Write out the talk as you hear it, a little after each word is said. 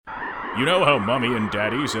You know how Mommy and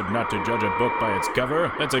Daddy said not to judge a book by its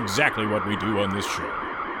cover? That's exactly what we do on this show.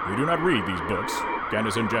 We do not read these books.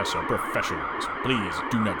 Candace and Jess are professionals. Please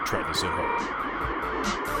do not try this at home.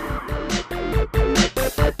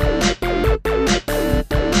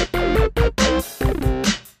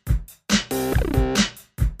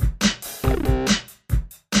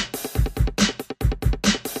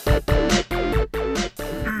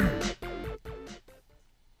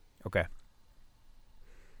 Okay.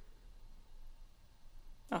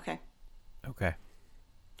 Okay. Okay.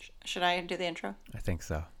 Should I do the intro? I think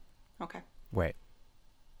so. Okay. Wait.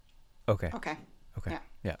 Okay. Okay. Okay. Yeah.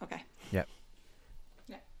 Yeah. Okay. Yep.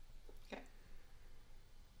 Yeah.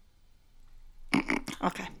 Okay.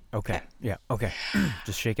 Okay. Okay. Yeah. Okay.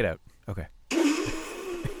 Just shake it out. Okay.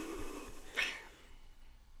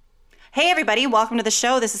 Hey, everybody. Welcome to the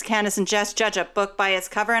show. This is Candace and Jess Judge a Book by its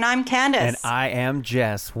Cover, and I'm Candace. And I am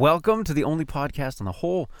Jess. Welcome to the only podcast on the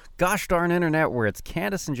whole gosh darn internet where it's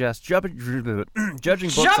Candace and Jess judging books on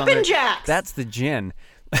Jumpin' their... Jacks! That's the gin.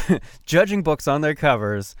 Judging books on their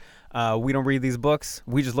covers. We don't read these books.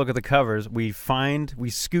 We just look at the covers. We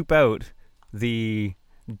scoop out the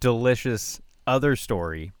delicious other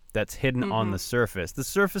story that's hidden on the surface. The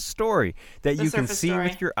surface story that you can see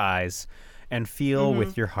with your eyes and feel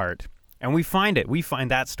with your heart. And we find it. We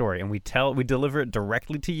find that story, and we deliver it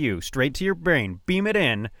directly to you, straight to your brain. Beam it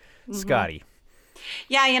in, Scotty.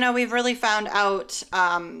 Yeah, we've really found out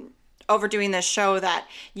over doing this show that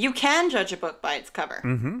you can judge a book by its cover.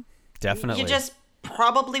 Mm-hmm. Definitely. You just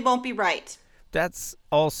probably won't be right. That's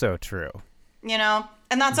also true. And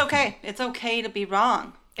that's okay. It's okay to be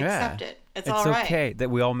wrong. Accept it. It's all right. It's okay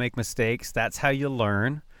that we all make mistakes. That's how you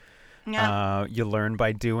learn. Yeah. You learn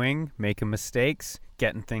by doing, making mistakes,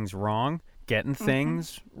 getting things wrong, getting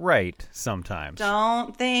things right sometimes.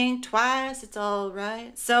 Don't think twice. It's all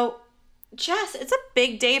right. So, Jess, it's a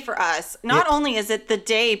big day for us. Not only is it the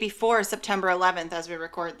day before September 11th as we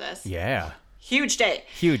record this. Yeah. Huge day.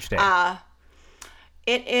 Huge day.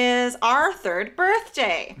 It is our third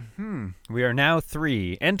birthday. We are now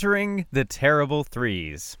 3, entering the terrible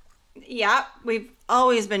 3s. Yeah, we've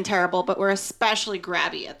always been terrible, but we're especially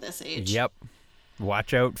grabby at this age. Yep.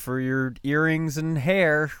 Watch out for your earrings and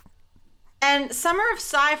hair. And Summer of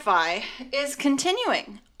Sci-Fi is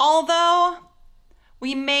continuing, although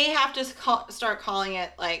we may have to start calling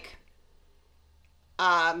it like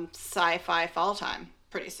sci-fi fall time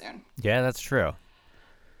pretty soon. Yeah, that's true.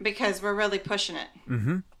 Because we're really pushing it.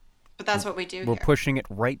 Mm-hmm. But that's what we do We're here. pushing it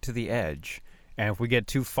right to the edge. And if we get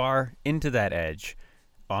too far into that edge,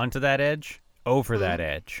 onto that edge, over that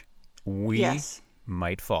edge, we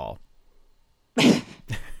might fall.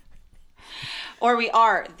 Or we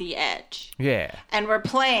are the edge. Yeah. And we're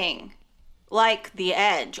playing like the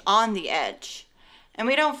edge, on the edge. And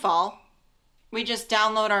we don't fall. We just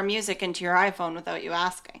download our music into your iPhone without you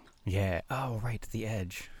asking. Yeah. Oh, right. The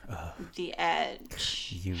edge. The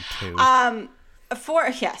edge. You too.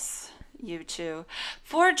 You too.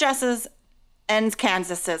 For Jess's and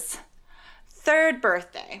Kansas's third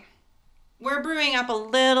birthday, we're brewing up a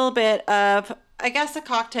little bit of, I guess, a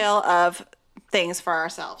cocktail of things for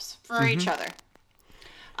ourselves, for each other.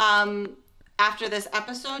 After this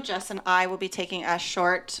episode, Jess and I will be taking a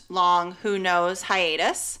short, long, who knows,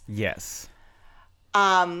 hiatus. Yes.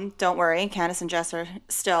 Don't worry, Candace and Jess are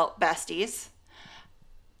still besties.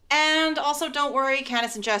 And also, don't worry,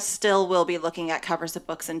 Candace and Jess still will be looking at covers of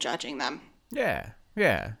books and judging them. Yeah.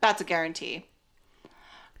 Yeah. That's a guarantee.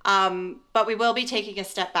 But we will be taking a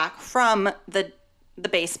step back from the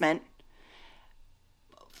basement.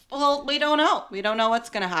 Well, we don't know. We don't know what's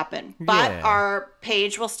going to happen. But our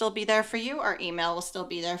page will still be there for you. Our email will still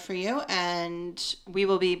be there for you. And we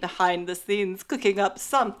will be behind the scenes cooking up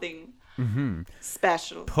something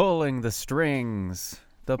special. Pulling the strings.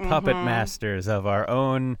 The puppet masters of our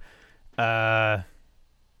own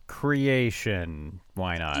creation.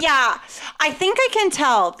 Why not? Yeah. I think I can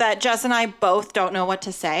tell that Jess and I both don't know what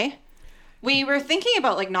to say. We were thinking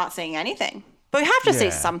about not saying anything. But we have to say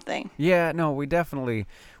something. Yeah, no, we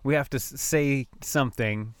have to say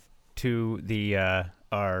something to the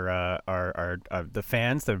the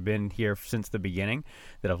fans that have been here since the beginning,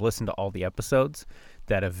 that have listened to all the episodes,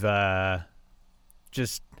 that have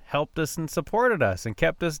just helped us and supported us and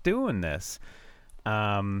kept us doing this.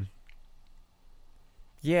 Yeah,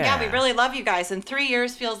 we really love you guys, and 3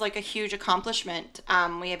 years feels like a huge accomplishment.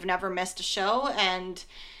 We have never missed a show, and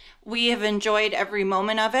we have enjoyed every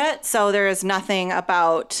moment of it, so there is nothing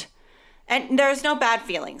about... And there's no bad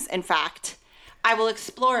feelings, in fact. I will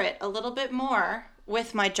explore it a little bit more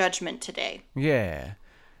with my judgment today. Yeah.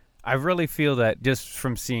 I really feel that just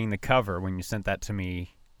from seeing the cover when you sent that to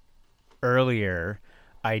me earlier,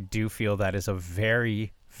 I do feel that is a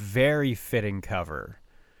very, very fitting cover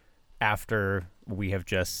after we have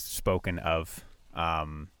just spoken of.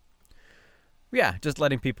 Just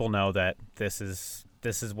letting people know that this is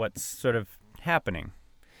what's sort of happening.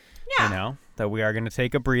 Yeah. You know, that we are going to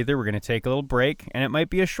take a breather. We're going to take a little break, and it might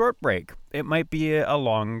be a short break. It might be a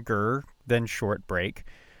longer than short break,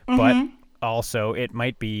 but also it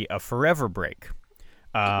might be a forever break.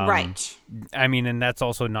 Right. I mean, and that's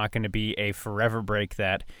also not going to be a forever break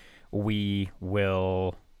that we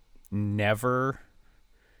will never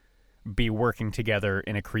be working together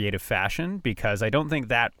in a creative fashion, because I don't think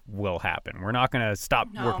that will happen. We're not going to stop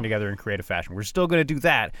working together in creative fashion. We're still going to do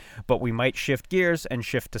that, but we might shift gears and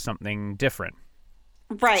shift to something different.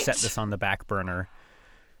 Right. Set this on the back burner.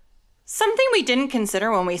 Something we didn't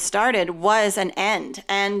consider when we started was an end.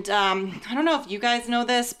 And I don't know if you guys know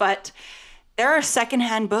this, but there are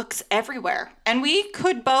secondhand books everywhere. And we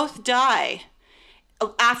could both die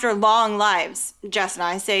after long lives. Jess and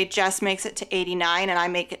I say Jess makes it to 89 and I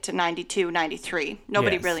make it to 92, 93.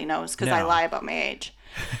 Nobody really knows because I lie about my age.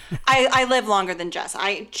 I live longer than Jess.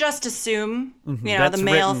 I just assume, That's the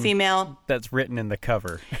male, written, female. That's written in the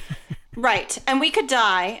cover. Right. And we could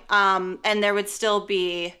die, and there would still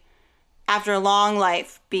be, after a long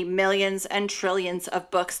life, be millions and trillions of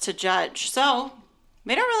books to judge. So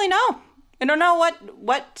we don't really know. We don't know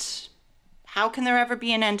what how can there ever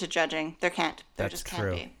be an end to judging? There can't. There just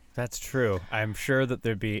can't be. That's true. I'm sure that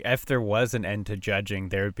if there was an end to judging,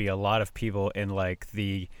 there would be a lot of people in like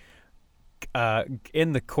the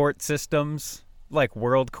in the court systems, like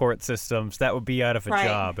world court systems, that would be out of a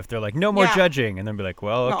job if they're like, no more judging, and then be like,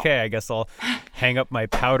 well, okay, I guess I'll hang up my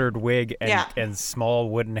powdered wig and small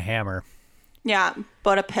wooden hammer. Yeah,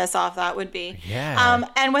 but a piss off that would be. Yeah.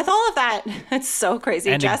 And with all of that, it's so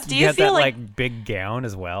crazy. And Jess, do you you feel that, like big gown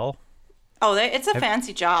as well? Oh, it's a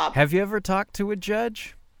fancy job. Have you ever talked to a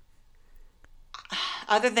judge?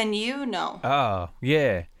 Other than you, no. Oh,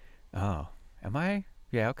 yeah. Oh, am I?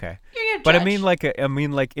 Yeah, okay. You're a judge. But I mean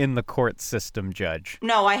like in the court system judge.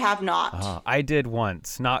 No, I have not. I did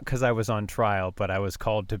once, not because I was on trial, but I was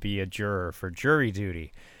called to be a juror for jury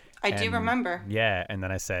duty. I do remember. Yeah, and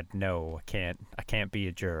then I said, no, I can't be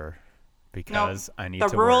a juror because I need to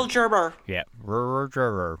work. The rural juror. Yeah, rural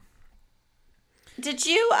juror. Did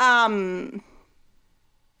you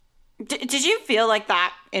did you feel like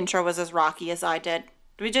that intro was as rocky as I did?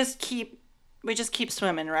 We just keep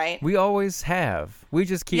swimming, right? We always have. We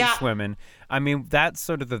just keep swimming. I mean, that's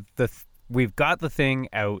sort of the we've got the thing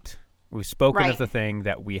out. We've spoken of the thing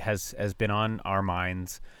that has been on our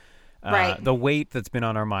minds. The weight that's been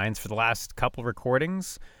on our minds for the last couple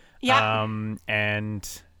recordings. Yeah.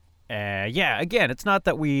 Again, it's not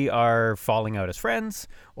that we are falling out as friends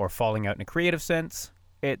or falling out in a creative sense.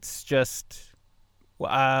 It's just, we've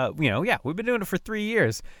been doing it for 3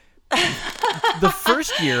 years. The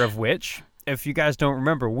first year of which, if you guys don't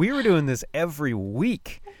remember, we were doing this every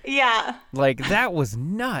week. Yeah. Like, that was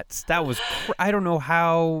nuts. That was, I don't know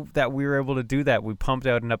how that we were able to do that. We pumped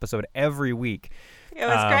out an episode every week. It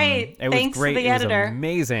was great. Thanks to the editor. It was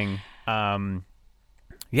amazing.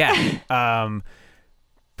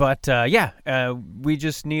 We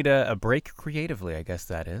just need a break creatively, I guess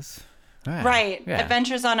that is. Right. Yeah.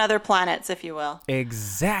 Adventures on other planets, if you will.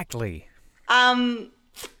 Exactly.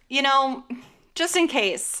 Just in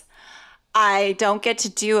case I don't get to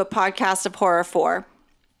do a podcast of Horror 4,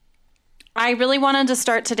 I really wanted to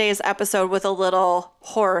start today's episode with a little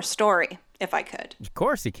horror story, if I could. Of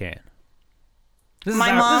course you can. This is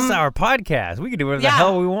our podcast. We can do whatever the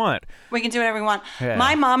hell we want. We can do whatever we want. Yeah.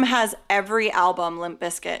 My mom has every album Limp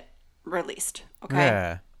Bizkit released. Okay.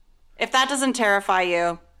 Yeah. If that doesn't terrify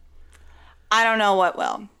you, I don't know what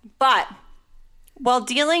will. But while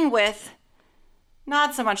dealing with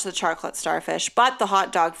not so much the chocolate starfish, but the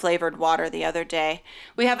hot dog flavored water the other day,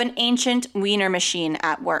 we have an ancient wiener machine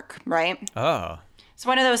at work, right? Oh. It's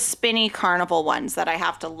one of those spinny carnival ones that I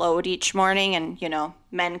have to load each morning, and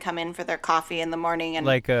men come in for their coffee in the morning and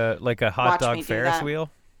like a hot dog Ferris wheel.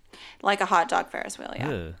 Like a hot dog Ferris wheel, yeah.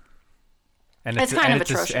 Ugh. And it's kind of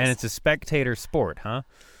atrocious. And it's a spectator sport, huh?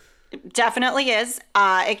 It definitely is.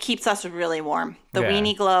 It keeps us really warm. The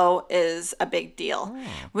Weenie Glow is a big deal. Oh.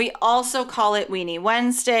 We also call it Weenie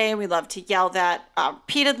Wednesday. We love to yell that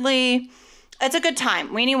repeatedly. It's a good time.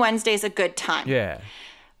 Weenie Wednesday is a good time. Yeah.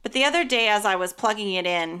 But the other day, as I was plugging it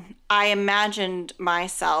in, I imagined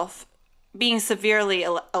myself being severely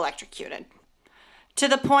electrocuted to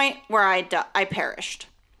the point where I perished.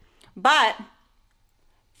 But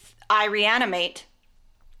I reanimate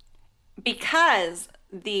because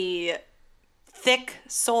the thick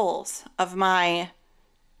soles of my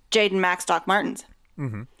Jaden Max Doc Martens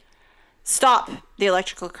stop the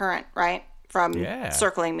electrical current, right, from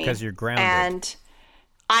circling me. Because you're grounded. And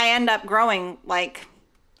I end up growing like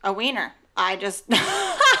a wiener. I just,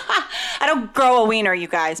 I don't grow a wiener, you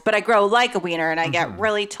guys, but I grow like a wiener, and I get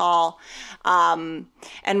really tall and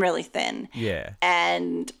really thin. Yeah.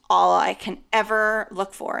 And all I can ever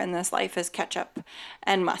look for in this life is ketchup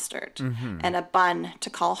and mustard and a bun to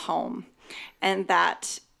call home. And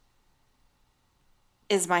that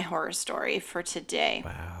is my horror story for today.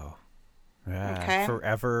 Wow. Yeah. Okay.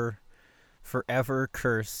 Forever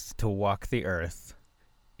cursed to walk the earth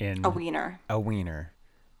in A wiener. A wiener.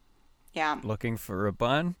 Yeah. Looking for a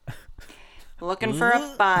bun? Looking for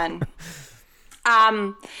a bun.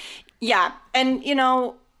 Yeah. And, you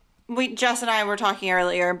know, Jess and I were talking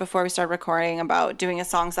earlier before we started recording about doing a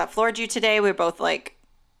Songs That Floored You today. We were both like,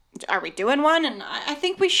 are we doing one? And I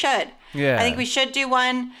think we should. Yeah. I think we should do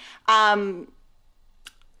one.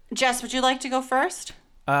 Jess, would you like to go first?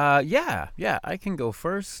 Yeah, I can go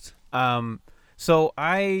first. So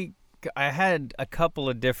I had a couple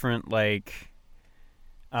of different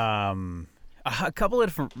a couple of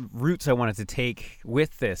different routes I wanted to take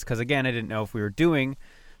with this, because again, I didn't know if we were doing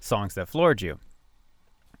Songs That Floored You.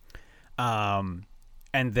 And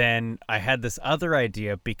then I had this other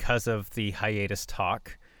idea because of the hiatus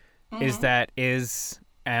talk.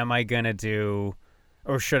 Am I gonna do,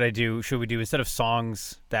 or should we do, instead of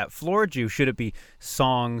Songs That Floored You, should it be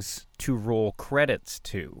songs to roll credits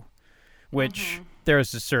to? Which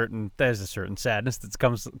there's a certain sadness that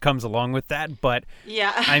comes along with that, but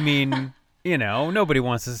yeah. I mean, you know, nobody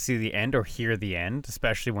wants to see the end or hear the end,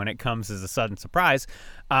 especially when it comes as a sudden surprise.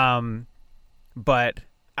 But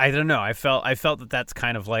I don't know. I felt that that's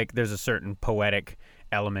kind of like, there's a certain poetic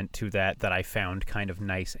element to that I found kind of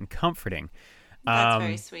nice and comforting. That's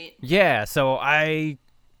very sweet. Yeah. So I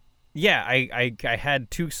had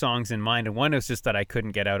two songs in mind, and one was just that I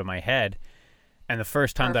couldn't get out of my head. And the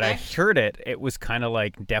first time that I heard it, it was kind of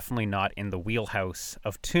like definitely not in the wheelhouse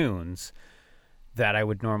of tunes that I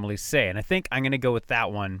would normally say. And I think I'm going to go with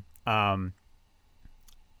that one. And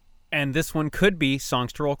this one could be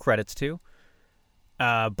songs to roll credits to,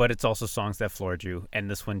 but it's also Songs That Floored You.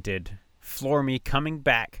 And this one did floor me coming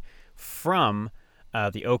back from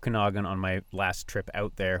the Okanagan on my last trip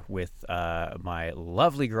out there with my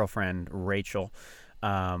lovely girlfriend, Rachel.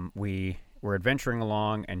 We were adventuring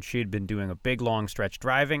along, and she had been doing a big long stretch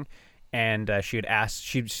driving, and she had asked,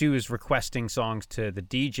 she was requesting songs to the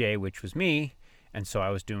DJ, which was me, and so I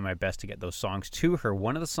was doing my best to get those songs to her.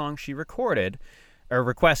 One of the songs she requested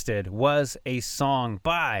was a song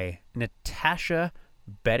by Natasha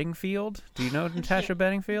Bedingfield. Do you know Natasha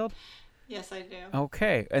Bedingfield? Yes, I do.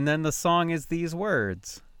 Okay, and then the song is these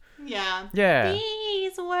words. Yeah. Yeah.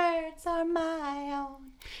 These words are my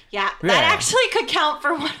own. Yeah, that actually could count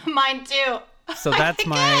for one of mine too. So that's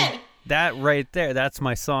that right there. That's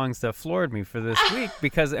my Songs That Floored Me for this week,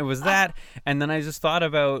 because it was that, and then I just thought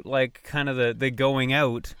about like kind of the going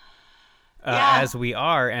out as we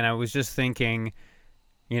are, and I was just thinking,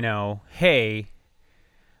 you know, hey,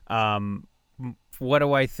 what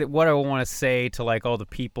do I want to say to like all the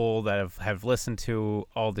people that have listened to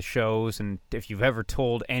all the shows, and if you've ever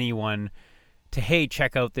told anyone to, hey,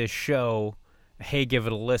 check out this show, hey, give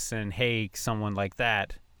it a listen, hey, someone like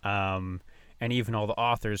that, and even all the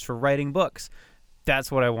authors for writing books.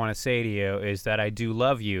 That's what I want to say to you, is that I do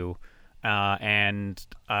love you, and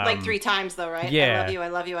like 3 times though, right? Yeah. I love you, I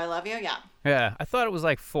love you, I love you. Yeah. Yeah, I thought it was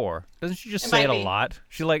like 4. Doesn't she just say it a lot?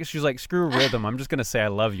 She's like, screw rhythm, I'm just gonna say I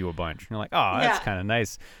love you a bunch. And you're like, oh, that's kind of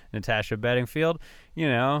nice, Natasha Bedingfield. You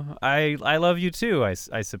know, I love you too, I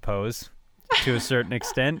suppose, to a certain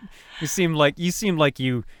extent. You seem like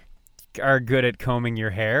you are good at combing your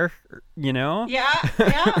hair, you know? Yeah.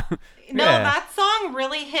 No, that song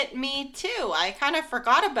really hit me too. I kind of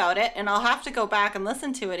forgot about it, and I'll have to go back and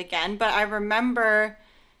listen to it again, but I remember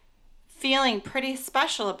feeling pretty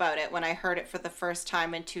special about it when I heard it for the first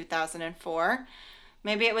time in 2004.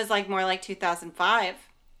 Maybe it was like more like 2005.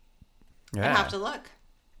 Yeah. I'd have to look.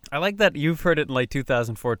 I like that you've heard it in like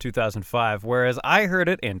 2004, 2005, whereas I heard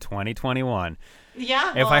it in 2021.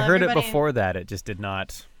 Yeah. If I heard it before that, it just did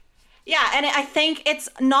not. Yeah, and I think it's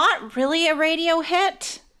not really a radio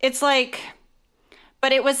hit. It's like,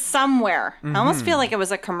 but it was somewhere. I almost feel like it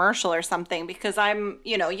was a commercial or something, because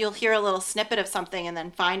you'll hear a little snippet of something and then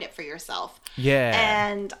find it for yourself. Yeah.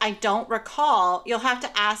 And I don't recall. You'll have to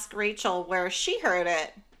ask Rachel where she heard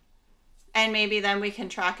it, and maybe then we can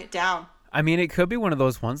track it down. I mean, it could be one of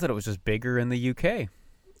those ones that it was just bigger in the UK.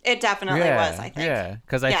 It definitely was, I think. Yeah,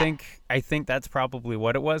 because I think that's probably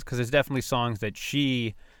what it was, because there's definitely songs that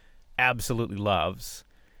she absolutely loves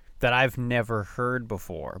that I've never heard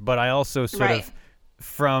before. But I also sort of,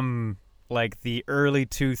 from like the early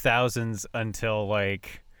 2000s until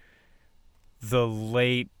like the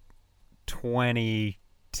late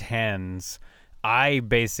 2010s, I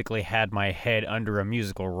basically had my head under a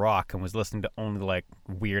musical rock and was listening to only like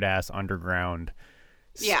weird ass underground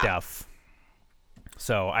stuff.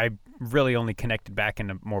 So I really only connected back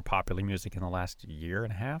into more popular music in the last year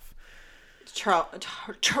and a half. I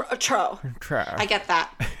get that.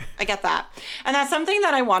 And that's something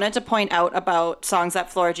that I wanted to point out about Songs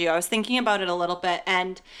That Floored You. I was thinking about it a little bit,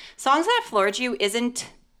 and Songs That Floored You isn't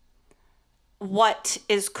what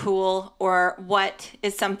is cool or what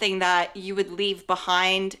is something that you would leave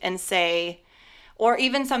behind and say, or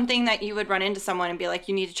even something that you would run into someone and be like,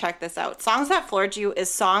 you need to check this out. Songs That Floored You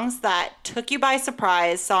is songs that took you by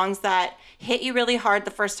surprise, songs that hit you really hard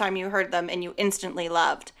the first time you heard them and you instantly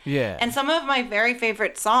loved. Yeah. And some of my very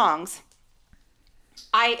favorite songs,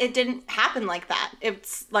 it didn't happen like that.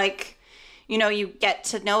 It's like, you know, you get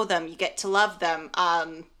to know them, you get to love them.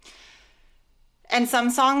 And some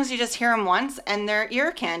songs you just hear them once and they're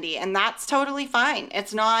ear candy, and that's totally fine.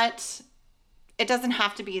 It doesn't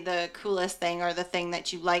have to be the coolest thing or the thing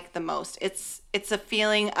that you like the most. It's a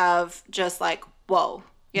feeling of just like, whoa,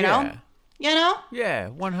 you know? You know? Yeah,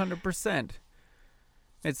 100%.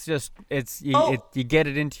 It's just, you get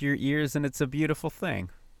it into your ears and it's a beautiful thing.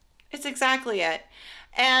 It's exactly it.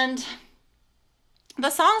 And the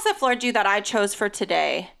songs that floored you that I chose for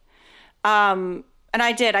today, and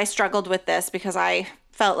I struggled with this because I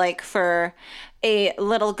felt like for a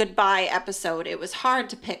little goodbye episode, it was hard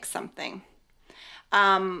to pick something.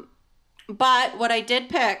 But what I did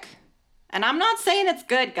pick, and I'm not saying it's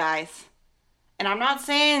good, guys, and I'm not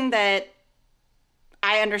saying that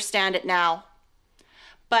I understand it now,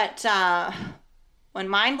 but when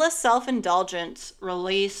Mindless Self-Indulgence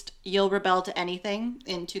released You'll Rebel to Anything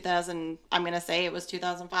in 2000, I'm going to say it was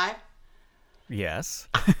 2005. Yes.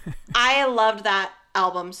 I loved that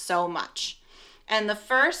album so much. And the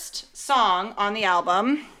first song on the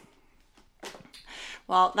album,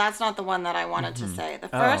 well, that's not the one that I wanted to say. The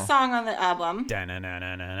first song on the album.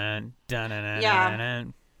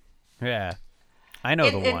 Yeah. I know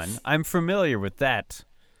the one. I'm familiar with that.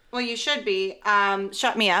 Well, you should be.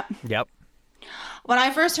 Shut Me Up. Yep. When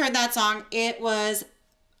I first heard that song, it was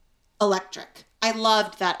electric. I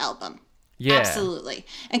loved that album. Yeah. Absolutely.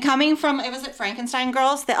 And coming from, it was at Frankenstein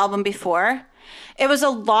Girls, the album before, it was a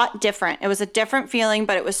lot different. It was a different feeling,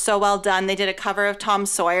 but it was so well done. They did a cover of Tom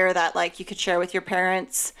Sawyer that like you could share with your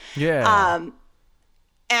parents. Yeah.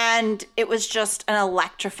 And it was just an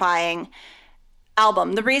electrifying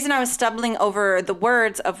album. The reason I was stumbling over the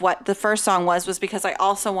words of what the first song was because I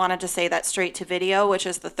also wanted to say that Straight to Video, which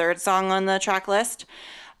is the third song on the track list,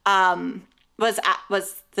 was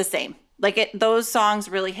the same. Like those songs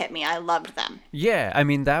really hit me. I loved them. Yeah, I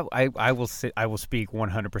mean that I will speak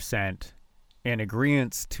 100% in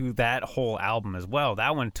agreement to that whole album as well.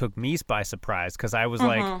 That one took me by surprise because I was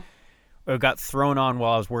like, it got thrown on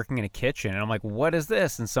while I was working in a kitchen, and I'm like, what is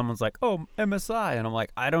this? And someone's like, oh, MSI, and I'm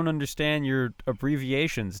like, I don't understand your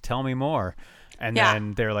abbreviations. Tell me more. And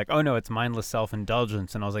then they're like, oh no, it's Mindless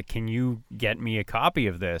Self-Indulgence, and I was like, can you get me a copy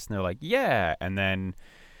of this? And they're like, yeah, and then.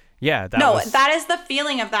 Yeah, that is the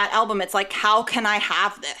feeling of that album. It's like, how can I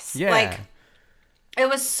have this? Yeah. Like, it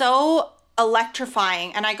was so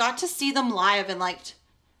electrifying. And I got to see them live in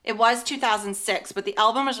it was 2006, but the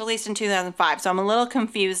album was released in 2005. So I'm a little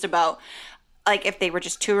confused about like if they were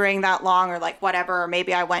just touring that long or like whatever, or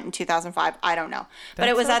maybe I went in 2005. I don't know. But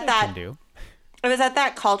it was at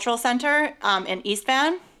that cultural center in East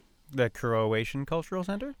Van. The Croatian Cultural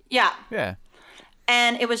Center? Yeah. Yeah.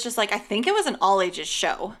 And it was just like, I think it was an all ages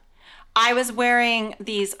show. I was wearing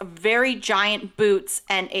these very giant boots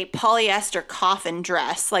and a polyester coffin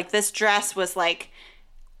dress. Like this dress was like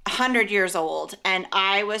 100 years old, and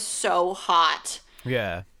I was so hot.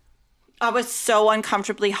 Yeah. I was so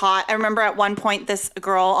uncomfortably hot. I remember at one point this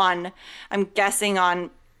girl on, I'm guessing on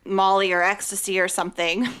Molly or ecstasy or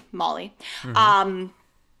something, Molly,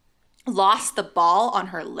 lost the ball on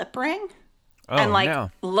her lip ring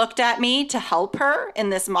and looked at me to help her in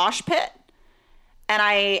this mosh pit. And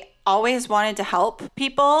I always wanted to help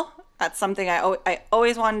people. That's something I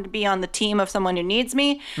always wanted to be on the team of someone who needs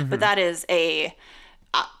me. But that is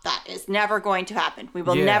that is never going to happen. We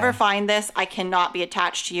will never find this. I cannot be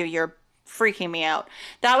attached to you. You're freaking me out.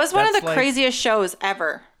 That was one of the craziest shows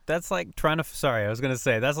ever. That's like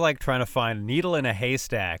that's like trying to find a needle in a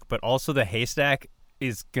haystack, but also the haystack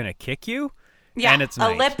is going to kick you. Yeah, and it's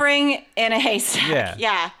a lip ring in a haystack.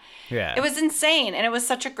 Yeah. It was insane, and it was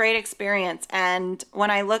such a great experience. And when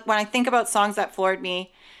I think about songs that floored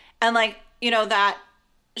me, and like, you know, that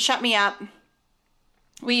Shut Me Up,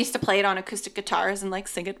 we used to play it on acoustic guitars and like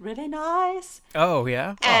sing it really nice. Oh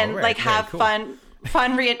yeah. And right. like have cool.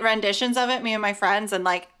 fun renditions of it, me and my friends. And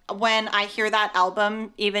like when I hear that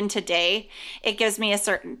album, even today, it gives me a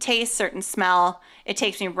certain taste, certain smell. It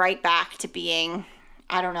takes me right back to being,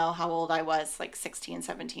 I don't know how old I was, like 16,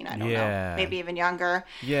 17, I don't know, maybe even younger.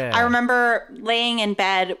 Yeah. I remember laying in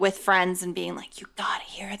bed with friends and being like, you gotta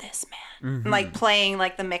hear this, man. Mm-hmm. And like playing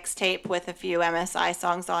like the mixtape with a few MSI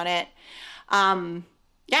songs on it.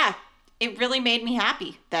 Yeah, it really made me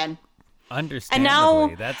happy then. Understandably. And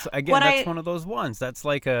now, that's again, one of those ones. That's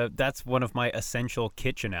one of my essential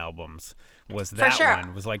kitchen albums. Was that sure.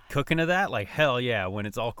 one? Was like cooking to that? Like hell yeah, when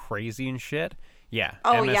it's all crazy and shit. Yeah.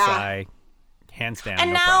 Oh MSI, yeah. Hands down.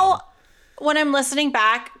 And no now, problem. when I'm listening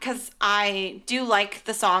back, because I do like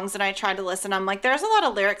the songs and I try to listen, I'm like, there's a lot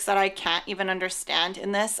of lyrics that I can't even understand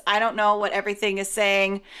in this. I don't know what everything is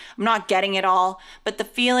saying. I'm not getting it all. But the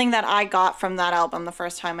feeling that I got from that album the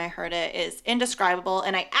first time I heard it is indescribable.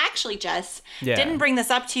 And I actually, Jess, didn't bring this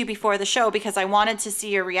up to you before the show because I wanted to see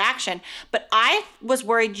your reaction. But I was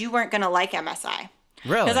worried you weren't going to like MSI.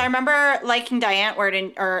 Really? Because I remember liking Die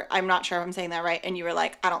Antwoord, or I'm not sure if I'm saying that right, and you were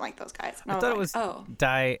like, I don't like those guys. And I thought like, it was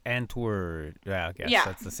Die Antwoord. Yeah, I guess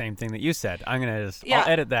that's the same thing that you said. I'm gonna I'll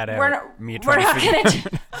edit that out. We're not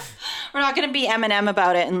gonna be Eminem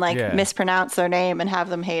about it and like mispronounce their name and have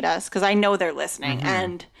them hate us because I know they're listening,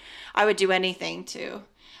 and I would do anything to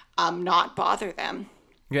not bother them.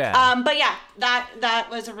 Yeah. But yeah, that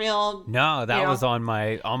was a real. No, that was on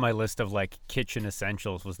my list of like kitchen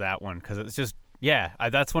essentials. Was that one because it's just. Yeah,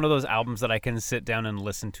 that's one of those albums that I can sit down and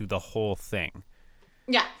listen to the whole thing.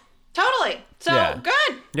 Yeah, totally. So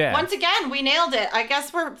good. Yeah. Once again, we nailed it. I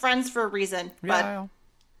guess we're friends for a reason. Yeah.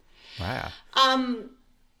 Wow.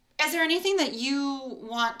 Is there anything that you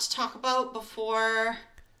want to talk about before?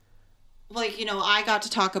 Like, I got to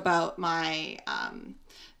talk about my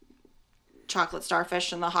chocolate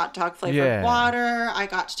starfish and the hot dog flavored water. I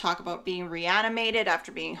got to talk about being reanimated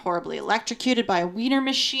after being horribly electrocuted by a wiener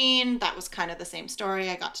machine. That was kind of the same story.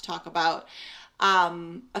 I got to talk about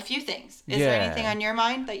a few things. Is there anything on your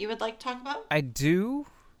mind that you would like to talk about? I do.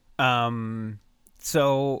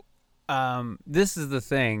 So this is the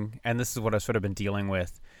thing, and this is what I've sort of been dealing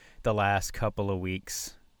with the last couple of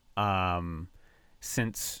weeks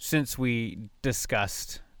since we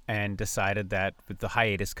discussed and decided that with the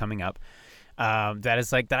hiatus coming up, that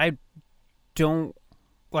is like that I don't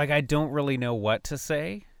really know what to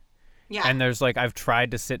say. Yeah. And there's like I've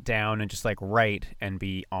tried to sit down and just like write and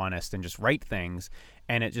be honest and just write things,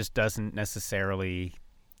 and it just doesn't necessarily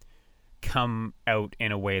come out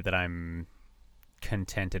in a way that I'm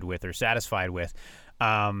contented with or satisfied with.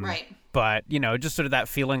 Right. But, just sort of that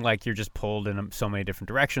feeling like you're just pulled in so many different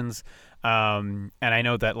directions. And I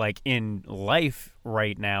know that like in life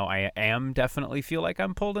right now, I am definitely feel like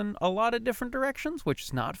I'm pulled in a lot of different directions, which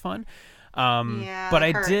is not fun. But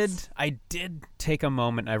I did take a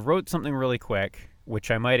moment. I wrote something really quick, which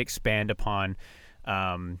I might expand upon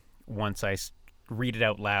once I read it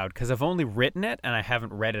out loud, because I've only written it and I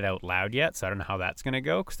haven't read it out loud yet. So I don't know how that's going to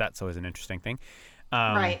go, because that's always an interesting thing.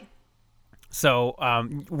 Right. So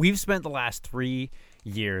we've spent the last 3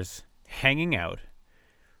 years hanging out,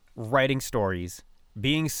 writing stories,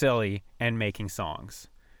 being silly, and making songs,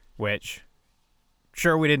 which,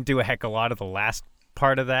 sure, we didn't do a heck of a lot of the last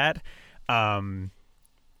part of that,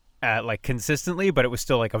 like consistently, but it was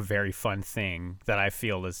still like a very fun thing that I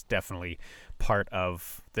feel is definitely part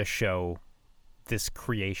of the show, this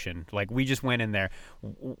creation. Like we just went in there,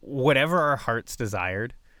 whatever our hearts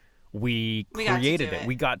desired, we created it.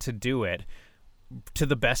 We got to do it to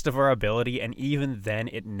the best of our ability, and even then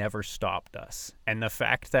it never stopped us. And the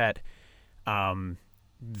fact that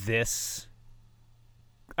this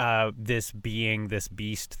being, this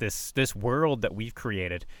beast, this world that we've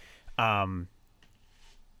created,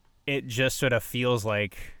 it just sort of feels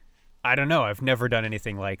like, I don't know, I've never done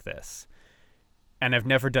anything like this. And I've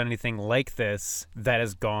never done anything like this that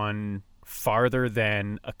has gone farther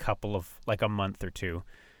than a month or two.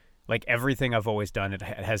 Like everything I've always done, it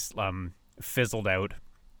has fizzled out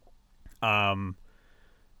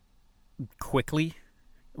quickly,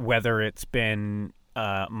 whether it's been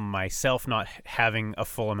myself not having a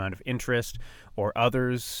full amount of interest, or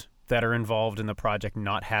others that are involved in the project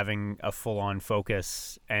not having a full-on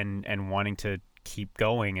focus and wanting to keep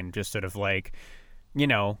going, and just sort of like,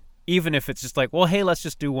 even if it's just like, well, hey, let's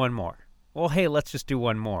just do one more. Well, hey, let's just do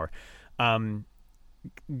one more.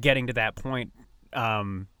 Getting to that point,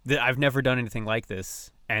 that I've never done anything like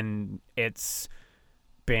this, and it's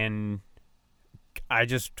been, I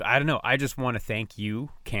don't know, I just want to thank you,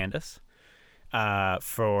 Candace,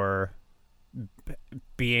 for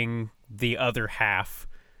being the other half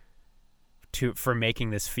for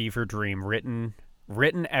making this fever dream written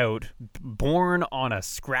out, born on a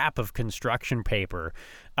scrap of construction paper,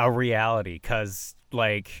 a reality. Because,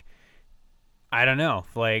 like, I don't know,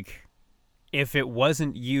 like, if it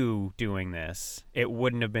wasn't you doing this, it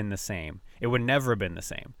wouldn't have been the same. It would never have been the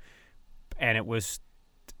same. And it was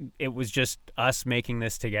just us making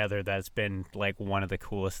this together that's been, like, one of the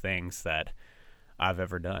coolest things that I've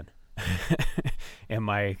ever done in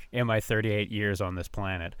my 38 years on this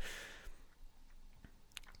planet.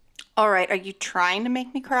 All right, are you trying to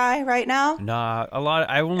make me cry right now? Nah,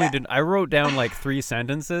 I wrote down like 3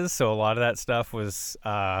 sentences, so a lot of that stuff was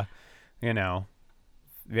a lot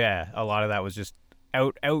of that was just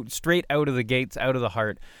out straight out of the gates, out of the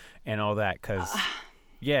heart and all that, cuz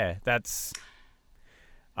that's,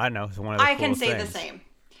 I don't know, it's one of the I can coolest say things. the same.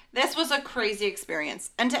 This was a crazy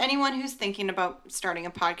experience. And to anyone who's thinking about starting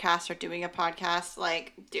a podcast or doing a podcast,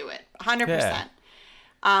 like, do it. 100%. Yeah.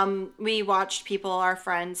 We watched people, our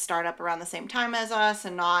friends, start up around the same time as us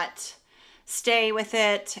and not stay with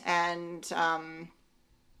it. And, I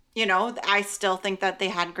still think that they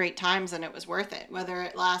had great times and it was worth it, whether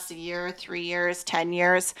it lasts a year, 3 years, 10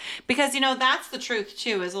 years. Because, that's the truth,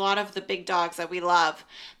 too, is a lot of the big dogs that we love,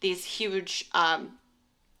 these huge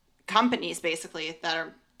companies, basically, that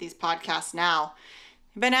are these podcasts now,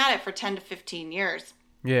 have been at it for 10 to 15 years.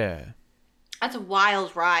 Yeah. That's a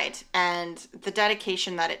wild ride. And the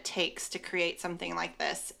dedication that it takes to create something like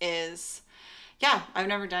this is, I've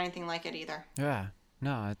never done anything like it either. Yeah.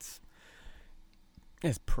 No, it's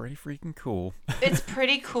pretty freaking cool. It's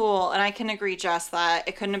pretty cool. And I can agree, Jess, that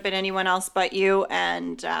it couldn't have been anyone else but you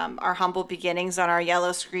and our humble beginnings on our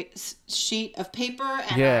yellow sheet of paper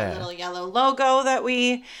and our little yellow logo that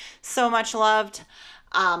we so much loved.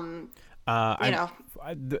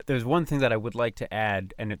 There's one thing that I would like to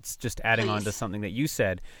add, and it's just adding on to something that you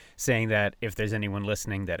said, saying that if there's anyone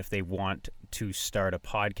listening that if they want to start a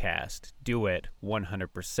podcast, do it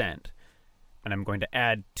 100%. And I'm going to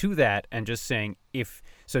add to that and just saying,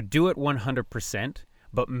 do it 100%,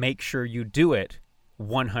 but make sure you do it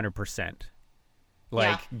 100%.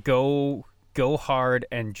 Like, go hard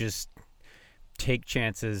and just take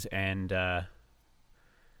chances and,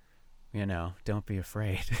 don't be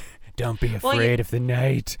afraid. Don't be afraid of the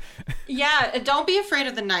night. Yeah, don't be afraid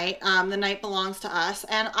of the night. The night belongs to us.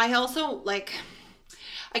 And I also,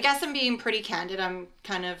 I guess I'm being pretty candid. I'm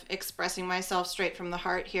kind of expressing myself straight from the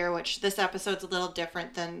heart here, which this episode's a little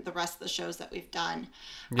different than the rest of the shows that we've done.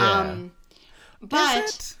 Yeah.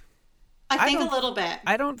 But I think a little bit.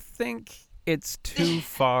 I don't think it's too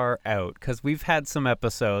far out, because we've had some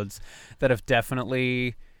episodes that have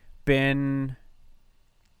definitely been,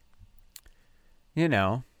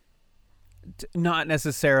 not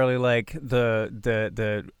necessarily like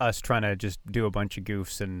the us trying to just do a bunch of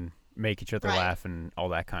goofs and make each other laugh and all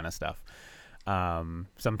that kind of stuff.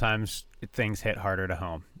 Sometimes things hit harder to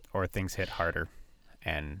home, or things hit harder,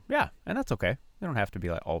 and that's okay. They don't have to be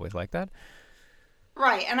always like that.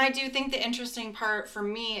 Right, and I do think the interesting part for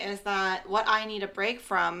me is that what I need a break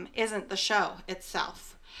from isn't the show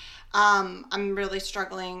itself. I'm really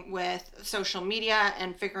struggling with social media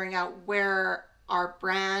and figuring out where our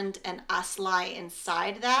brand and us lie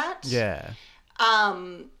inside that. Yeah.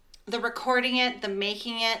 The recording it, the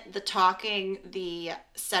making it, the talking, the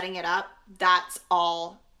setting it up, that's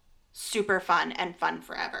all super fun and fun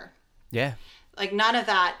forever. Yeah. None of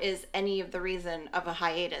that is any of the reason of a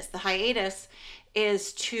hiatus. The hiatus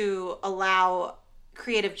is to allow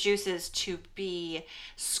creative juices to be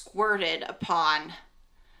squirted upon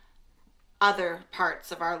other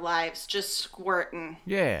parts of our lives, just squirting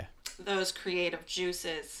those creative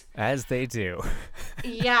juices. As they do.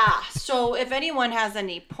 Yeah. So if anyone has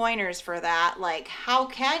any pointers for that, how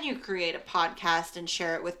can you create a podcast and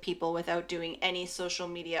share it with people without doing any social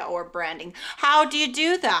media or branding? How do you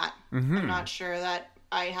do that? Mm-hmm. I'm not sure that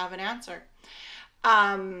I have an answer.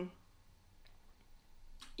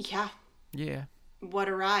 Yeah. Yeah. What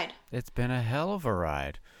a ride. It's been a hell of a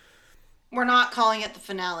ride. We're not calling it the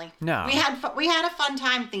finale. No. We had a fun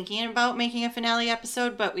time thinking about making a finale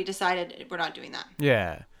episode, but we decided we're not doing that.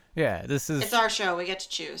 Yeah. Yeah, it's our show. We get to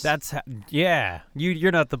choose.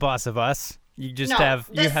 You're not the boss of us. You just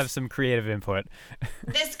have some creative input.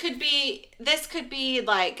 This could be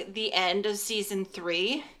like the end of season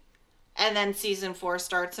 3, and then season 4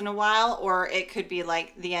 starts in a while, or it could be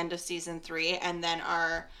like the end of season 3 and then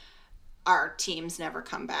our teams never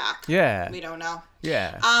come back. Yeah. We don't know.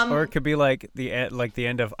 Yeah. Or it could be like the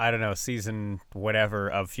end of, I don't know, season whatever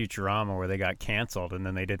of Futurama, where they got canceled and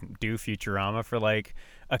then they didn't do Futurama for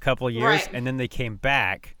a couple of years, and then they came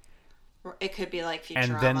back. It could be like Futurama.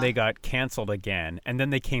 And then they got canceled again, and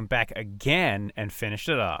then they came back again and finished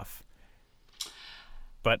it off.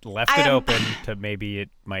 but left it open to maybe it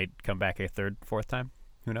might come back a third, fourth time.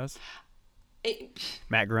 Who knows?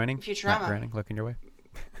 Matt Groening. Futurama. Matt Groening, looking your way.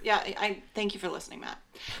 Yeah, I thank you for listening, Matt.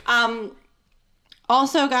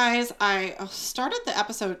 Also, guys, I started the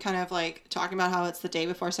episode kind of like talking about how it's the day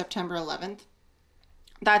before September 11th.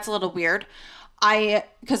 That's a little weird.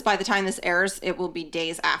 Because by the time this airs, it will be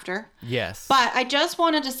days after. Yes. But I just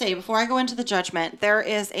wanted to say, before I go into the judgment, there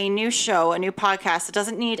is a new show, a new podcast. It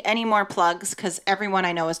doesn't need any more plugs because everyone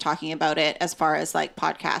I know is talking about it as far as like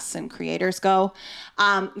podcasts and creators go.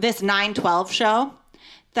 This 9/12 show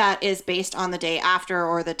that is based on the day after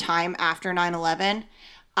or the time after 9/11.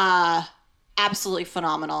 Absolutely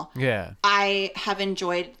phenomenal. Yeah. I have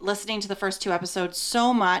enjoyed listening to the first 2 episodes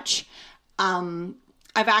so much.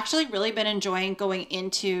 I've actually really been enjoying going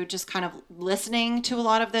into just kind of listening to a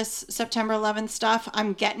lot of this September 11th stuff.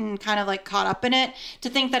 I'm getting kind of like caught up in it. To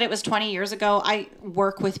think that it was 20 years ago, I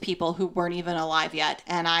work with people who weren't even alive yet,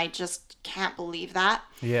 and I just can't believe that.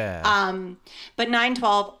 Yeah. But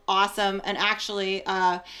 9/12, awesome. And actually,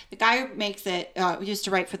 the guy who makes it used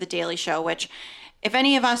to write for The Daily Show, which if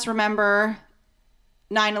any of us remember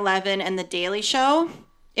 9/11 and The Daily Show,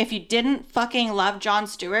 if you didn't fucking love Jon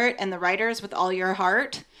Stewart and the writers with all your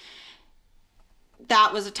heart,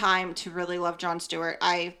 that was a time to really love Jon Stewart.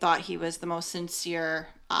 I thought he was the most sincere,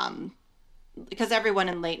 because everyone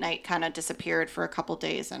in late night kind of disappeared for a couple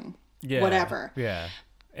days and whatever. Yeah.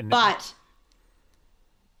 End.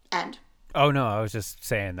 Oh, no, I was just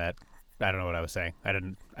saying that. I don't know what I was saying.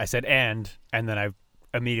 I said and then I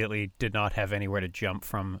immediately did not have anywhere to jump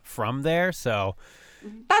from there, so.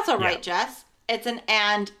 That's all right, Jess. It's an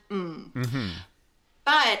and. Mm-hmm.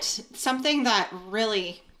 But something that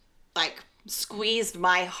really like squeezed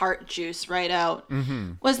my heart juice right out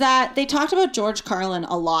was that they talked about George Carlin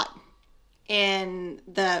a lot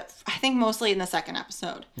I think mostly in the second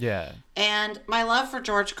episode. Yeah. And my love for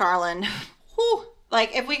George Carlin, whew,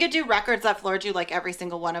 like if we could do records that floored you, like every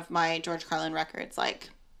single one of my George Carlin records, like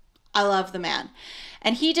I love the man.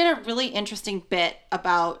 And he did a really interesting bit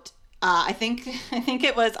about I think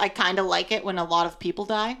it was, I kind of like it when a lot of people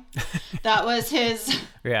die. That was his.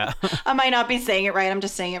 Yeah. I might not be saying it right. I'm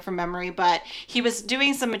just saying it from memory. But he was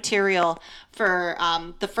doing some material for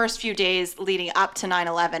the first few days leading up to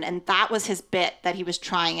 9/11. And that was his bit that he was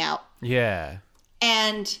trying out. Yeah.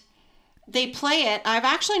 And they play it. I've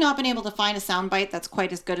actually not been able to find a soundbite that's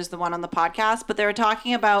quite as good as the one on the podcast. But they were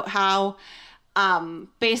talking about how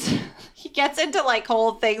basically he gets into like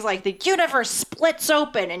whole things like the universe splits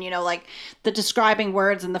open and like the describing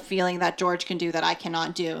words and the feeling that George can do that I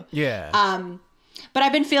cannot do. Yeah. But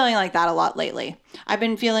I've been feeling like that a lot lately. I've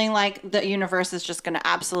been feeling like the universe is just going to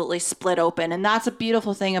absolutely split open, and that's a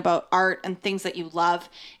beautiful thing about art and things that you love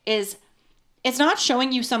is it's not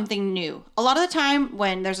showing you something new. A lot of the time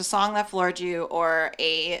when there's a song that floored you or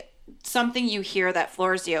something you hear that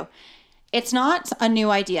floors you, it's not a new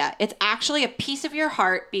idea. It's actually a piece of your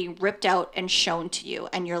heart being ripped out and shown to you.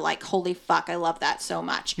 And you're like, holy fuck, I love that so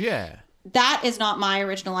much. Yeah. That is not my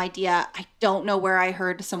original idea. I don't know where I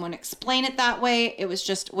heard someone explain it that way. It was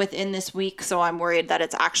just within this week. So I'm worried that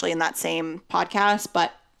it's actually in that same podcast.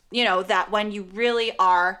 But, that when you really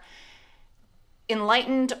are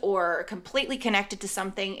enlightened or completely connected to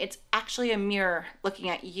something, it's actually a mirror looking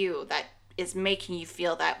at you that is making you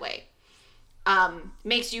feel that way.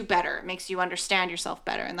 Makes you better, makes you understand yourself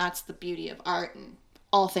better. And that's the beauty of art and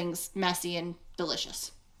all things messy and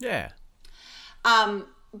delicious. Yeah.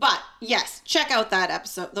 But yes, check out that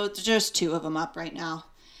episode. There's just 2 of them up right now.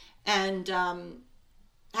 And,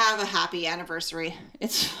 have a happy anniversary.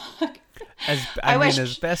 It's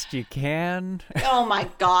as best you can. Oh my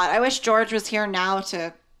God. I wish George was here now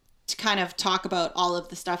to kind of talk about all of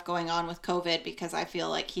the stuff going on with COVID, because I feel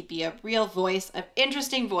like he'd be a real voice, an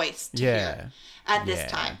interesting voice to hear at this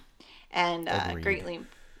time, and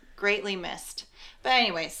greatly missed. But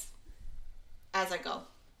anyways, as I go,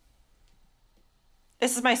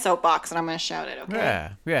 this is my soapbox and I'm going to shout it. Okay.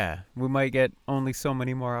 Yeah. We might get only so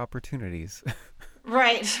many more opportunities.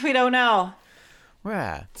 Right. We don't know.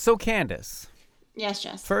 Yeah. So Candace. Yes,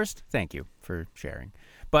 Jess. First, thank you for sharing.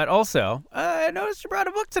 But also, I noticed you brought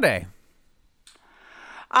a book today.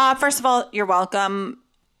 First of all, you're welcome.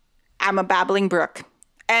 I'm a babbling brook.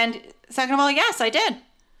 And second of all, yes, I did.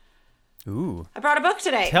 Ooh. I brought a book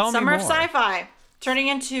today. Tell me Summer more. of Sci-Fi. Turning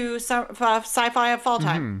into sci-fi of fall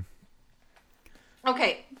time.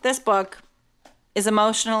 Okay, this book is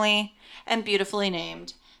emotionally and beautifully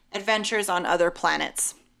named Adventures on Other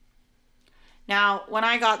Planets. Now, when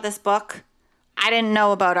I got this book, I didn't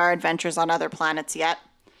know about our adventures on other planets yet.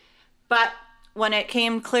 But when it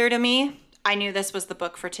came clear to me, I knew this was the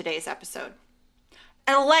book for today's episode.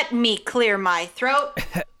 Let me clear my throat.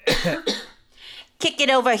 Kick it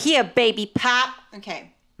over here, baby pop.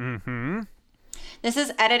 Okay. Mm-hmm. This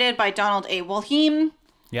is edited by Donald A. Wilhelm.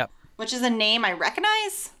 Yep. Which is a name I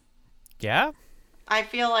recognize. Yeah? I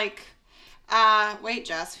feel like... wait,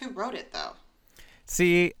 Jess, who wrote it, though?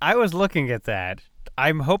 See, I was looking at that.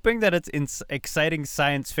 I'm hoping that it's exciting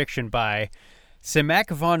science fiction by Simak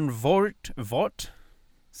von Vogt?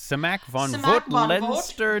 Simak von Vogt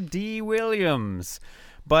Leinster D. Williams.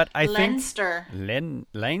 But I Leinster. think...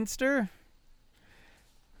 Leinster?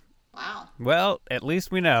 Wow. Well, at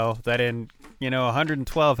least we know that in,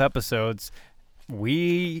 112 episodes,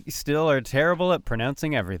 we still are terrible at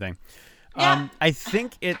pronouncing everything. Yeah. I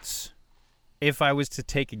think it's, if I was to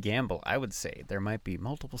take a gamble, I would say there might be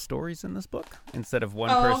multiple stories in this book instead of one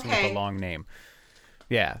person with a long name.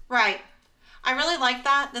 Yeah. Right. I really like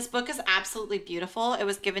that. This book is absolutely beautiful. It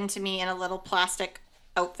was given to me in a little plastic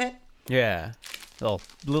outfit. Yeah.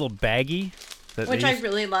 Little baggie. Which I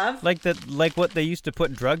really love. Like what they used to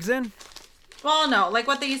put drugs in? Well, no, like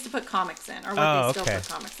what they used to put comics in, or what they still put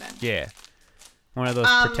comics in. Yeah. One of those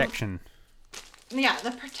protection. Yeah,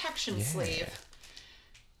 the protection sleeve.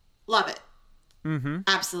 Love it. Mm-hmm.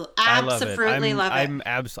 Absolutely love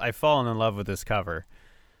it. I've fallen in love with this cover.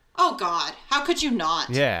 Oh God, how could you not?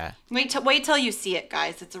 Yeah. Wait till you see it,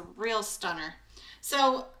 guys. It's a real stunner.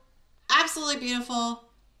 So, absolutely beautiful.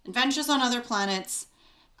 Adventures on Other Planets.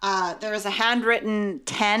 There is a handwritten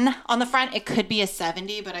 10 on the front. It could be a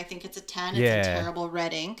 70, but I think it's a 10. It's in terrible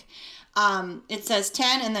red ink. It says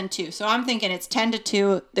 10 and then 2. So I'm thinking it's 10 to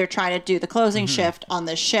 2. They're trying to do the closing shift on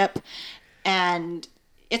this ship. And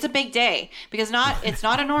it's a big day because it's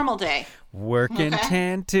not a normal day. Working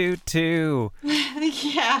 10 to 2.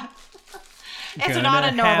 Yeah. It's not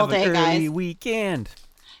a normal day, guys. Early weekend.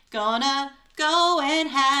 Gonna go and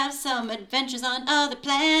have some adventures on other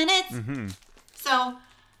planets. Mm-hmm. So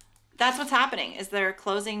that's what's happening is they're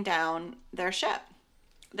closing down their ship.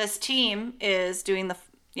 This team is doing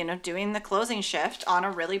the closing shift on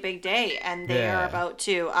a really big day, and they are about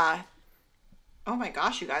to oh my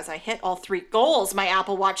gosh, you guys, I hit all 3 goals. My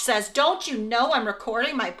Apple Watch says, "Don't you know I'm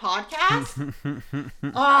recording my podcast?"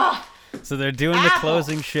 So they're doing the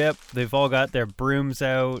closing ship. They've all got their brooms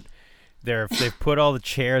out. They've put all the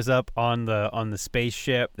chairs up on the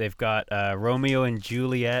spaceship. They've got Romeo and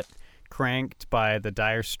Juliet cranked by the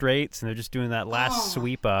Dire Straits, and they're just doing that last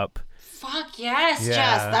sweep up. Fuck yes,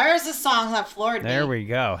 Jess. There's a song that floored me. There we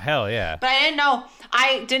go. Hell yeah. But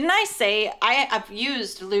I didn't know. I say I've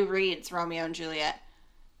used Lou Reed's Romeo and Juliet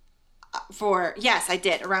yes, I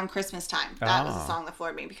did around Christmas time. That was a song that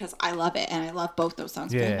floored me because I love it, and I love both those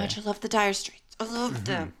songs very much. I love the Dire Straits. I love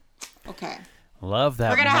them. Okay. Love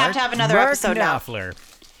that. We're gonna have to have another episode Knopfler. Now.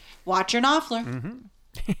 Watch your Knopfler. Mm-hmm.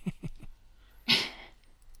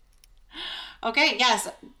 Okay. Yes,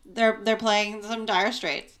 they're playing some Dire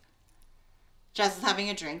Straits. Jess is having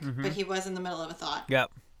a drink, but he was in the middle of a thought.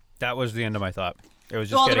 Yep, that was the end of my thought. It was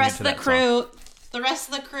just the rest of the crew. Song. The rest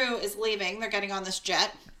of the crew is leaving. They're getting on this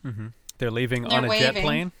jet. Mm-hmm. They're leaving on a jet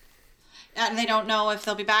plane. And they don't know if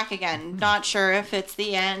they'll be back again. Not sure if it's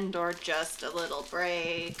the end or just a little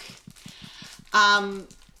break.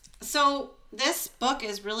 So this book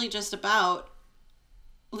is really just about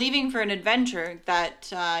leaving for an adventure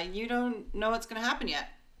that you don't know what's going to happen yet.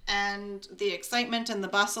 And the excitement and the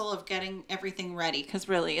bustle of getting everything ready. Because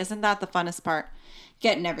really, isn't that the funnest part?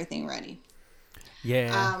 Getting everything ready.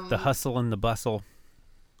 Yeah, the hustle and the bustle.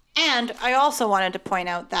 And I also wanted to point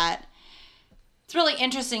out that it's really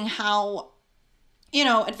interesting how,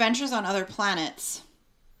 Adventures on Other Planets,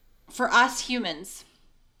 for us humans,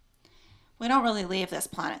 we don't really leave this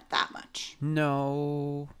planet that much.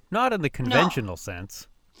 No, not in the conventional sense.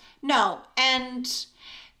 No, and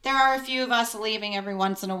there are a few of us leaving every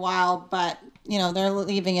once in a while, but, they're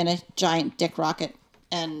leaving in a giant dick rocket,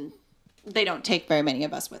 and they don't take very many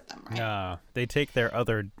of us with them, right? No, they take their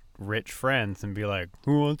other rich friends and be like,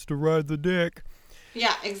 who wants to ride the dick?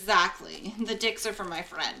 Yeah, exactly. The dicks are for my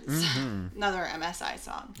friends. Mm-hmm. Another MSI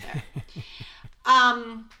song there.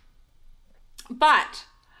 But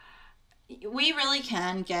we really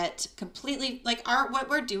can get completely, what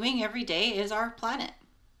we're doing every day is our planet.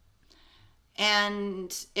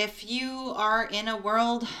 And if you are in a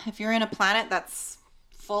world, if you're in a planet that's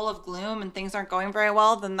full of gloom and things aren't going very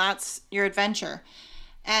well, then that's your adventure.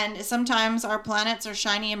 And sometimes our planets are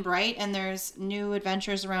shiny and bright and there's new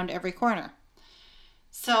adventures around every corner.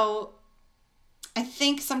 So I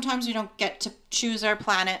think sometimes we don't get to choose our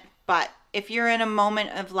planet, but if you're in a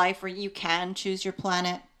moment of life where you can choose your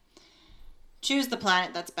planet, choose the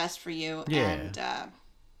planet that's best for you. Yeah.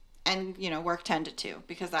 And work 10 to 2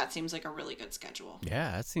 because that seems like a really good schedule.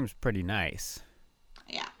 Yeah, that seems pretty nice.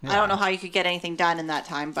 Yeah. I don't know how you could get anything done in that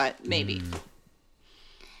time, but maybe.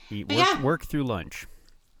 Work through lunch.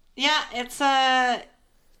 Yeah, it's a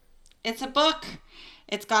book.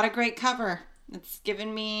 It's got a great cover. It's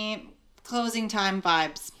given me closing time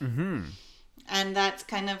vibes. Mm-hmm. And that's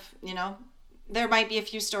kind of, there might be a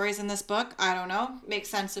few stories in this book. I don't know. Makes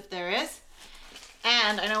sense if there is.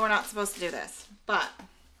 And I know we're not supposed to do this, but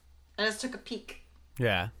I just took a peek.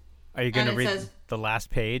 Yeah. Are you going to read the last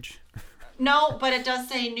page? No, but it does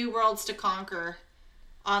say New Worlds to Conquer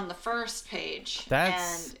on the first page.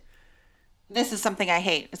 And this is something I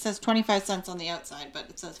hate. It says 25 cents on the outside, but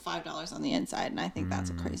it says $5 on the inside, and I think that's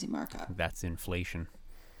a crazy markup. That's inflation.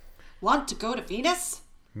 Want to go to Venus?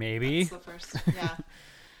 Maybe. That's the first, yeah.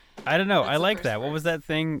 I don't know. That's I like that. verse. What was that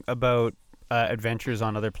thing about adventures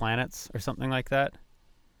on other planets or something like that?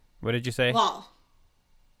 What did you say? Well,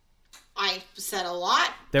 I said a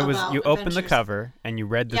lot. There was about you opened the adventures. cover and you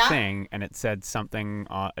read the thing and it said something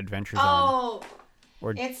adventures on.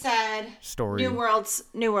 Or it said story. New Worlds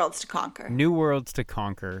to Conquer. New Worlds to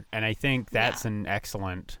Conquer, and I think that's an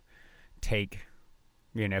excellent take.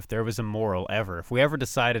 If there was a moral ever, if we ever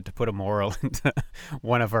decided to put a moral into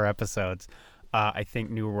one of our episodes, I think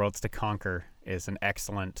New Worlds to Conquer is an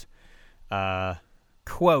excellent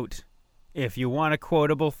quote. If you want a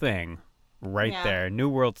quotable thing, right there. New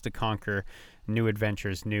Worlds to Conquer, new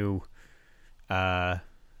adventures, new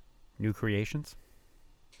creations.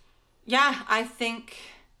 Yeah, I think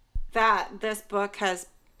that this book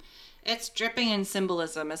it's dripping in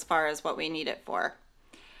symbolism as far as what we need it for.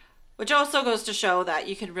 Which also goes to show that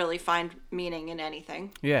you can really find meaning in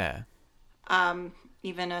anything. Yeah.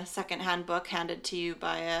 Even a secondhand book handed to you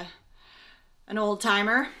by an old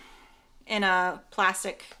timer in a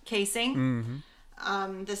plastic casing.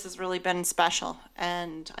 Mm-hmm. This has really been special,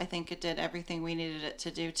 and I think it did everything we needed it to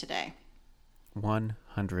do today.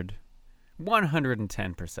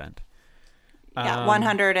 110%. Yeah,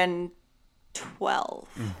 112.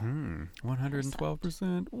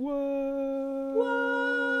 112%. What?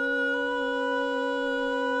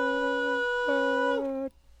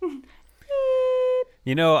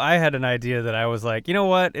 I had an idea that I was like, you know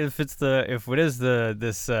what? If it is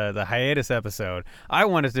the hiatus episode, I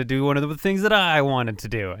wanted to do one of the things that I wanted to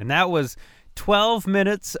do, and that was 12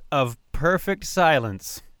 minutes of perfect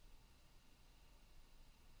silence.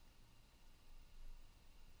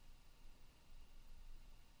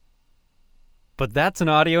 But that's an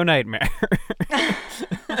audio nightmare.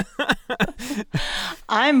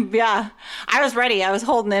 I was ready. I was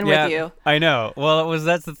holding in with you. I know. Well,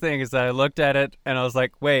 that's the thing, is that I looked at it and I was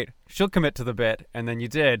like, wait, she'll commit to the bit. And then you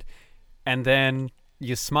did. And then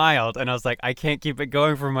you smiled and I was like, I can't keep it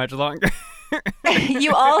going for much longer.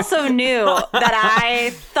 You also knew that I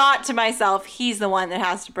thought to myself, he's the one that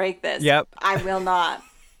has to break this. Yep. I will not.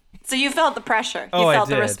 So you felt the pressure. You felt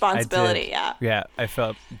the responsibility. Yeah. Yeah, I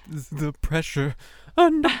felt the pressure.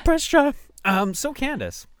 Under pressure. So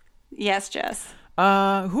Candace. Yes, Jess.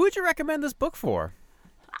 Who would you recommend this book for?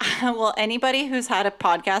 Well, anybody who's had a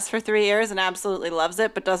podcast for 3 years and absolutely loves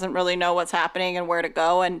it, but doesn't really know what's happening and where to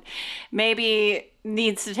go, and maybe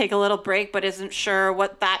needs to take a little break, but isn't sure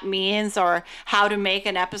what that means or how to make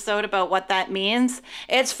an episode about what that means.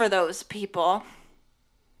 It's for those people.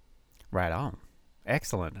 Right on.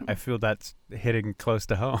 Excellent. I feel that's hitting close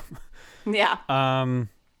to home. Yeah.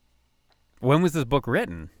 When was this book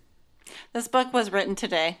written? This book was written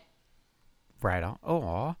today. Right on.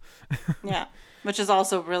 Oh. Yeah. Which is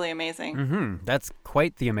also really amazing. Mm-hmm. That's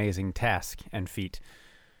quite the amazing task and feat.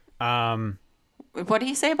 What do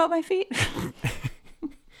you say about my feet?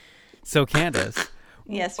 So, Candace.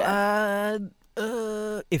 Yes, Jeff.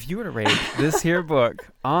 If you were to rate this here book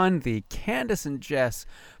on the Candace and Jess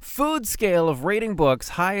food scale of rating books,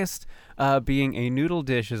 highest being a noodle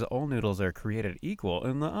dish as all noodles are created equal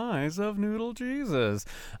in the eyes of Noodle Jesus.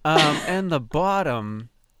 And the bottom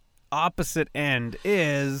opposite end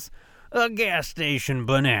is a gas station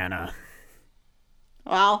banana.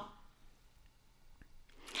 Well,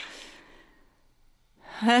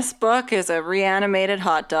 this book is a reanimated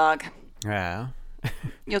hot dog. Yeah.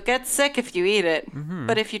 You'll get sick if you eat it,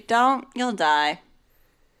 but if you don't, you'll die.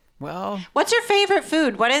 Well, what's your favorite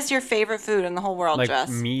food? What is your favorite food in the whole world, like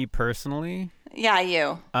Jess? Me personally? Yeah,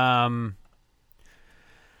 you.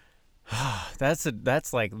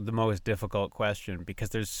 That's like the most difficult question because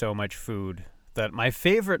there's so much food that my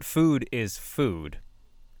favorite food is food.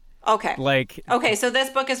 Okay. Okay, so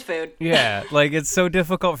this book is food. Yeah, like it's so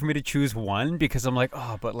difficult for me to choose one because I'm like,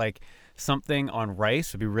 oh, but like something on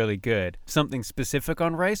rice would be really good. Something specific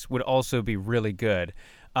on rice would also be really good.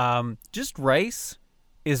 Just rice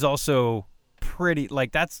is also pretty,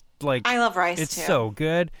 like that's like I love rice it's too. so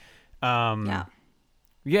good. Yeah.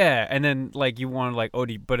 Yeah, and then like you want to like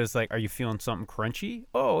but it's like, are you feeling something crunchy?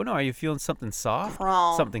 Oh no, are you feeling something soft?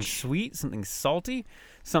 Crunch. Something sweet? Something salty?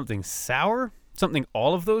 Something sour? Something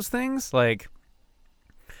all of those things? Like,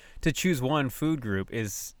 to choose one food group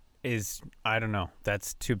is I don't know.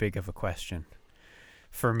 That's too big of a question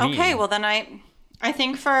for me. Okay, well then I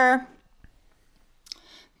think for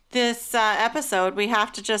this episode we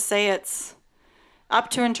have to just say it's up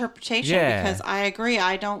to interpretation, because I agree.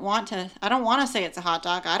 I don't want to say it's a hot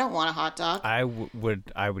dog. I don't want a hot dog. I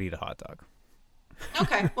would eat a hot dog.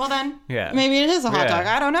 Okay, well then, yeah, maybe it is a hot dog.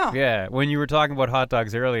 I don't know. Yeah, when you were talking about hot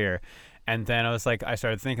dogs earlier, and then I was like, I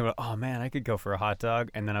started thinking about, oh man, I could go for a hot dog,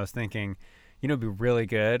 and then I was thinking, you know, it'd be really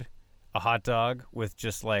good, a hot dog with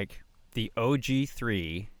just like the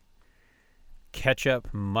OG3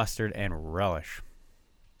 ketchup, mustard, and relish.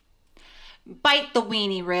 Bite the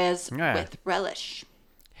weenie, Riz, with relish.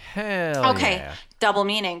 Hell okay, yeah. Double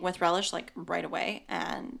meaning, with relish like right away,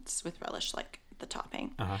 and with relish like the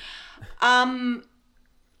topping.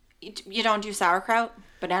 You don't do sauerkraut,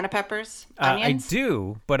 banana peppers, onions? I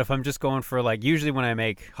do, but if I'm just going for like, usually when I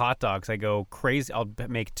make hot dogs, I go crazy. I'll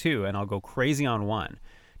make two, and I'll go crazy on one.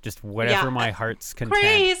 Just whatever my heart's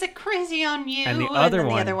content. Crazy on you. And the other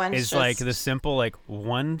one is like the simple, like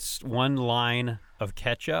one line of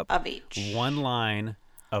ketchup, of each, one line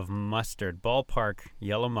of mustard, ballpark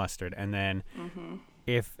yellow mustard, and then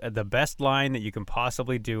if the best line that you can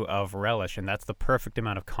possibly do of relish, and that's the perfect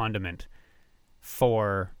amount of condiment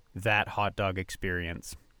for that hot dog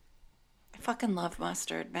experience. I fucking love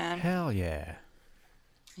mustard, man. Hell yeah.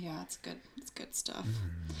 Yeah, it's good. It's good stuff.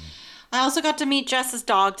 I also got to meet Jess's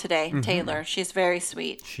dog today, Taylor. She's very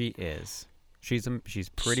sweet. She is. She's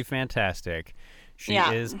pretty fantastic. She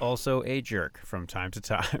is also a jerk from time to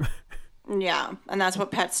time. Yeah, and that's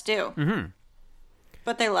what pets do. Mm-hmm.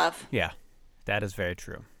 But they love. Yeah, that is very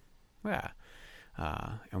true. Yeah.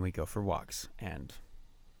 And we go for walks, and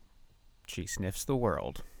she sniffs the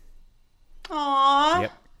world. Aww.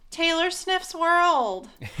 Yep. Taylor sniffs world.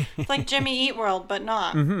 It's like Jimmy Eat World, but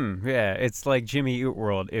not. Mm-hmm. Yeah, it's like Jimmy Eat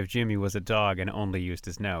World if Jimmy was a dog and only used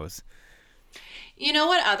his nose. You know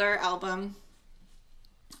what other album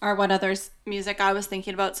or what other music I was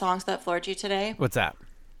thinking about, songs that floored you today? What's that?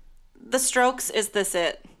 The Strokes' Is This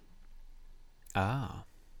It? Ah.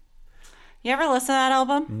 You ever listen to that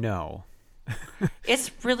album? No.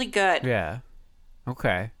 It's really good. Yeah.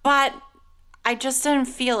 Okay. But I just didn't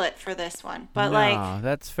feel it for this one. But no,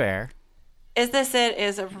 that's fair. Is This It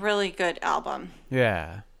is a really good album.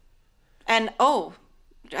 Yeah. And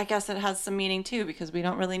I guess it has some meaning too, because we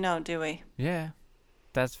don't really know, do we? Yeah.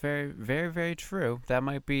 That's very, very, very true. That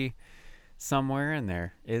might be somewhere in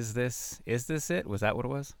there. Is this it? Was that what it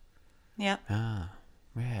was? Yeah. Ah.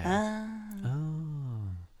 Yeah.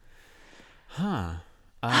 Huh.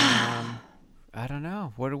 I don't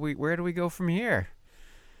know. Where do we go from here?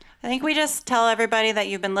 I think we just tell everybody that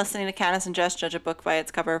you've been listening to Candace and Jess judge a book by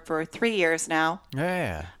its cover for 3 years now.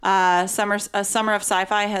 Yeah. Summer of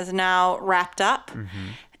Sci-Fi has now wrapped up,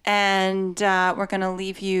 and we're going to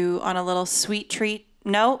leave you on a little sweet treat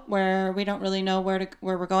note where we don't really know where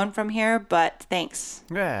we're going from here, but thanks.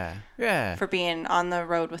 Yeah. For being on the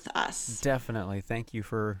road with us. Definitely. Thank you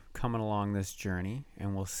for coming along this journey,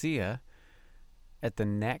 and we'll see you at the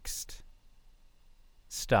next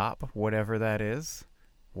stop, whatever that is.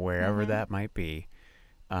 Wherever that might be.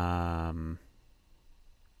 Yeah.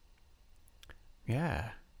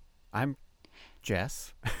 I'm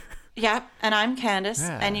Jess. Yeah, and I'm Candace.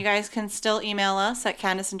 Yeah. And you guys can still email us at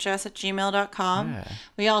candaceandjess@gmail.com. Yeah.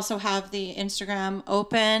 We also have the Instagram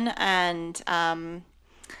open, and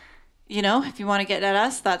if you want to get at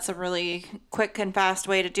us, that's a really quick and fast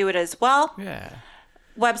way to do it as well. Yeah.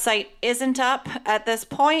 Website isn't up at this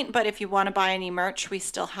point, but if you want to buy any merch, we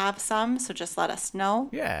still have some, so just let us know.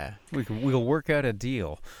 Yeah, we'll work out a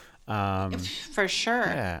deal. For sure.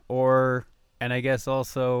 Yeah, and I guess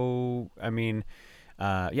also,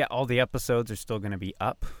 all the episodes are still going to be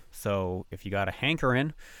up, so if you got a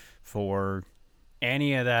hankering for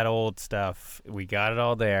any of that old stuff, we got it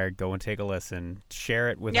all there. Go and take a listen. Share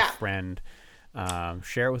it with a friend.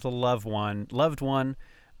 Share it with a loved one.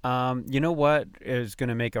 You know what is going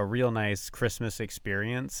to make a real nice Christmas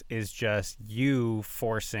experience is just you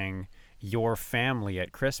forcing your family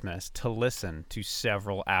at Christmas to listen to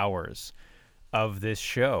several hours of this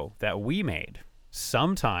show that we made,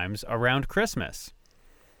 sometimes around Christmas.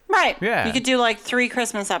 Right. Yeah. You could do like 3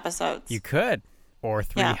 Christmas episodes. You could. Or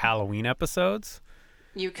 3 Halloween episodes.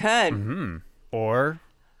 You could. Mm-hmm. Or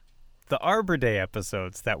the Arbor Day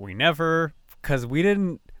episodes that we never, because we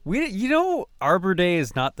didn't. Arbor Day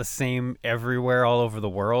is not the same everywhere all over the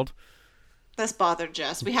world. This bothered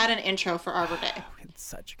Jess. We had an intro for Arbor Day. It's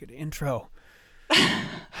such a good intro.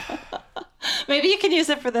 Maybe you can use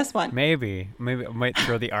it for this one. Maybe I might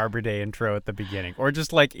throw the Arbor Day intro at the beginning, or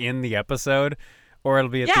just like in the episode, or it'll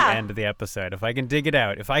be at the end of the episode. If I can dig it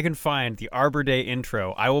out, if I can find the Arbor Day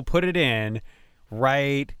intro, I will put it in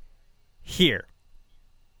right here.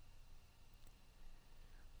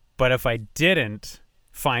 But if I didn't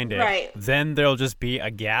find it, then there'll just be a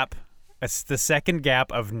gap. It's the second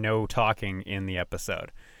gap of no talking in the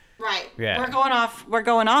episode. Right. Yeah. We're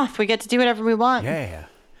going off. We get to do whatever we want. Yeah.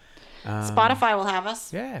 Spotify will have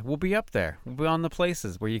us. Yeah, we'll be up there. We'll be on the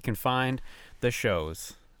places where you can find the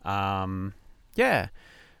shows. Yeah.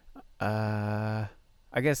 I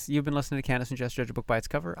guess you've been listening to Candace and Jess Judge a Book by its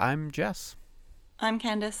Cover. I'm Jess. I'm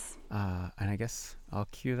Candace. And I guess I'll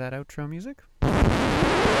cue that outro music.